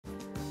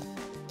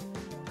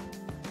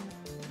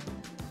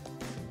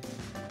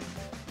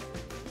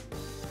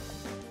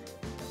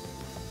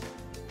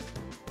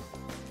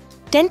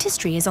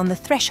Dentistry is on the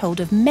threshold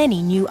of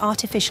many new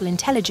artificial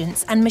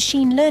intelligence and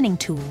machine learning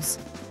tools.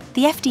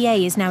 The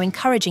FDA is now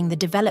encouraging the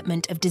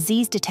development of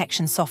disease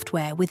detection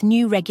software with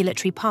new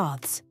regulatory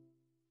paths.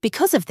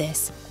 Because of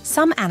this,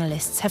 some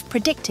analysts have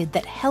predicted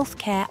that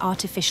healthcare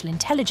artificial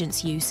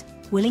intelligence use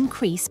will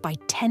increase by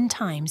 10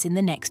 times in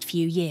the next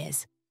few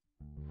years.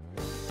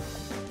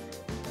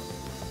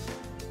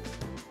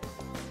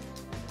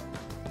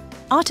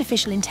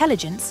 Artificial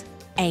intelligence,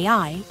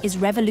 AI, is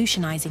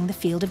revolutionizing the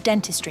field of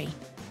dentistry,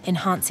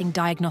 enhancing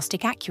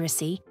diagnostic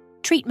accuracy,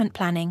 treatment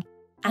planning,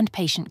 and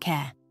patient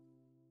care.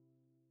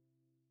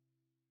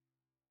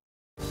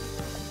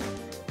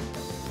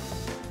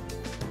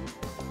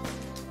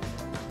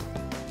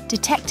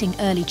 Detecting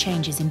early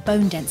changes in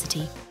bone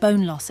density,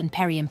 bone loss, and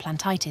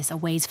peri-implantitis are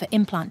ways for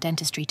implant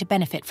dentistry to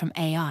benefit from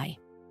AI.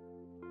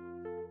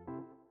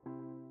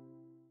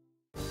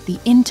 The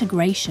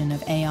integration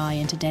of AI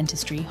into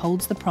dentistry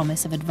holds the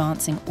promise of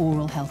advancing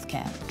oral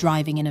healthcare,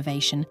 driving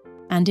innovation,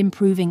 and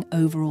improving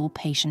overall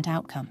patient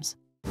outcomes.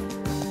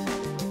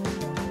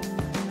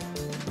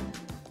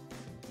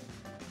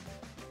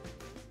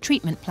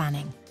 Treatment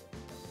planning.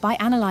 By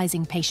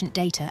analysing patient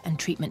data and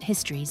treatment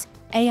histories,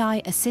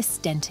 AI assists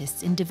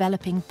dentists in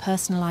developing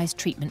personalised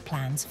treatment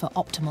plans for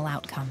optimal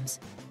outcomes.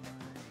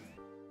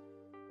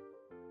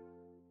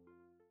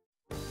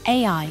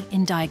 AI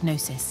in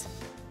diagnosis.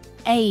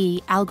 AI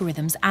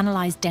algorithms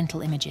analyse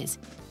dental images,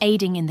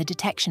 aiding in the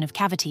detection of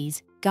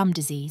cavities, gum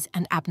disease,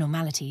 and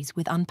abnormalities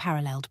with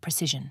unparalleled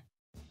precision.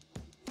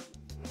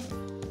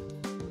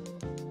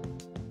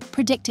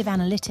 Predictive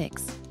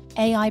analytics.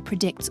 AI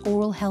predicts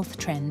oral health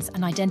trends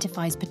and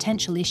identifies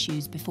potential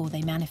issues before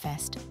they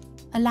manifest,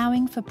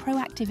 allowing for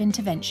proactive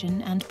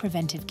intervention and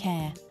preventive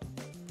care.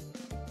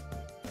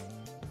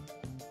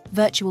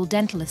 Virtual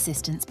dental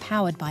assistants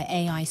powered by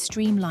AI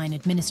streamline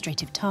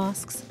administrative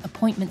tasks,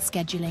 appointment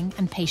scheduling,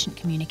 and patient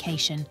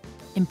communication,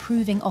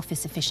 improving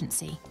office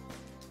efficiency.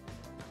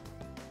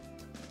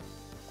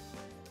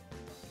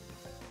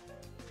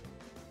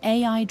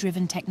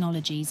 AI-driven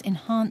technologies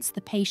enhance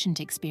the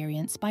patient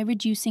experience by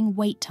reducing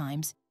wait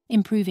times,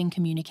 improving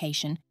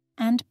communication,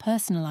 and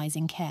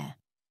personalizing care.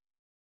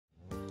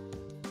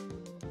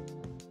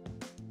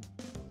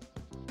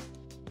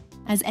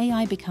 As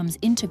AI becomes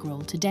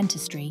integral to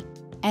dentistry,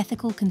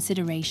 ethical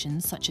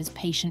considerations such as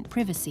patient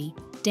privacy,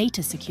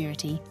 data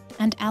security,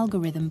 and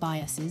algorithm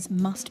biases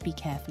must be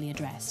carefully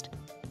addressed.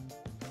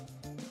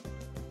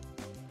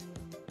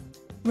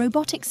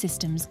 Robotic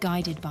systems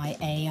guided by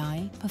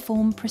AI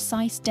perform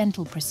precise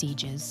dental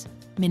procedures,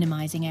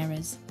 minimizing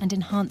errors and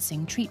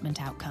enhancing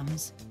treatment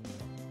outcomes.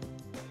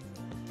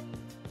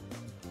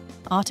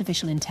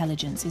 Artificial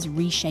intelligence is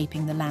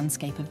reshaping the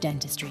landscape of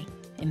dentistry,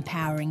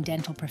 empowering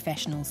dental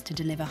professionals to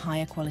deliver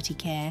higher quality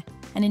care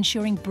and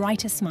ensuring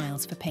brighter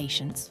smiles for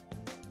patients.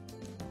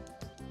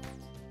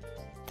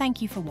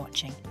 Thank you for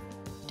watching.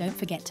 Don't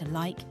forget to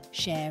like,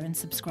 share, and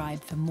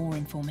subscribe for more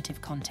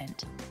informative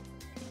content.